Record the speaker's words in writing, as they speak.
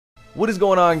What is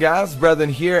going on, guys? Brethren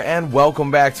here, and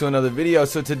welcome back to another video.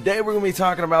 So today we're going to be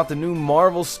talking about the new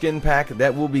Mavel skin pack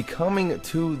that will be coming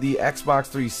to the Xbox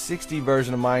 360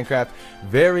 version of Minecraft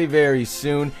very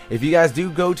soon. If you guys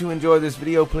do go to enjoy this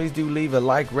video, please do leave a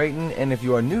like rating, and if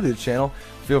you are new to the channel,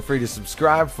 feel free to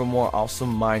subscribe for more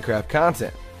awesome Minecraft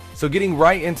content. So getting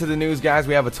right into the news, guys,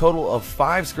 we have a total of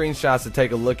 5 screenshots to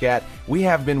take a look at. We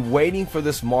have been waiting for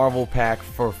this Mavel pack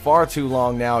for far too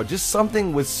long now, just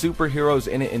something with superheroes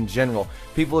in it in general.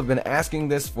 People have been asking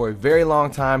this for a very long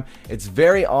time. It's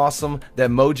very awesome that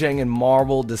Mojang and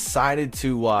Mavel decided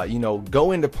to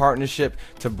go into partnership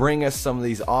to bring us some of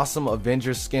these awesome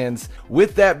Avengers skins.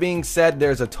 With that being said,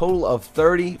 there's a total of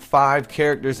 35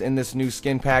 characters in this new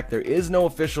skin pack. There is no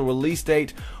official release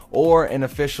date or an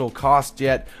official cost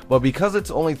yet, but because it's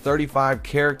only 35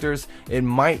 characters, it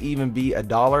might even be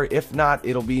 $1. If not,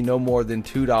 it'll be no more than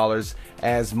 $2,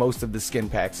 as most of the skin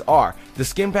packs are. The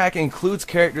skin pack includes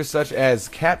characters such as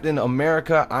Captain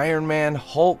America, Iron Man,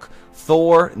 Hulk,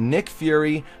 Thor, Nick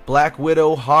Fury, Black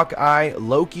Widow, Hawkeye,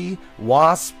 Loki,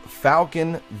 Wasp,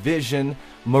 Falcon, Vision,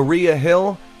 Maria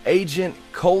Hill, Agent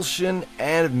Coulson,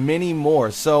 and many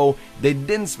more. So they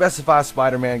didn't specify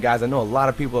Spider-Man, guys. I know a lot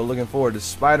of people are looking forward to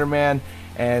Spider-Man,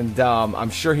 and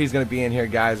I'm sure he's going to be in here,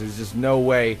 guys. There's just no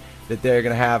way that they're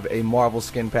going to have a Mavel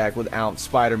skin pack without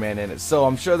Spider-Man in it. So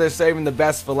I'm sure they're saving the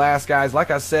best for last, guys.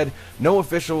 Like I said, no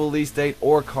official release date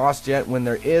or cost yet. When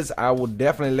there is, I will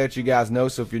definitely let you guys know.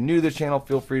 So if you're new to the channel,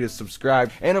 feel free to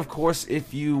subscribe. And of course,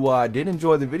 if you did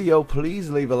enjoy the video, please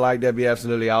leave a like. That'd be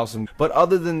absolutely awesome. But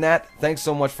other than that, thanks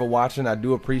so much for watching. I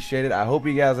do appreciate it. I hope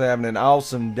you guys are having an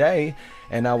awesome day,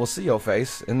 and I will see your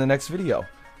face in the next video.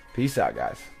 Peace out,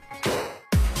 guys.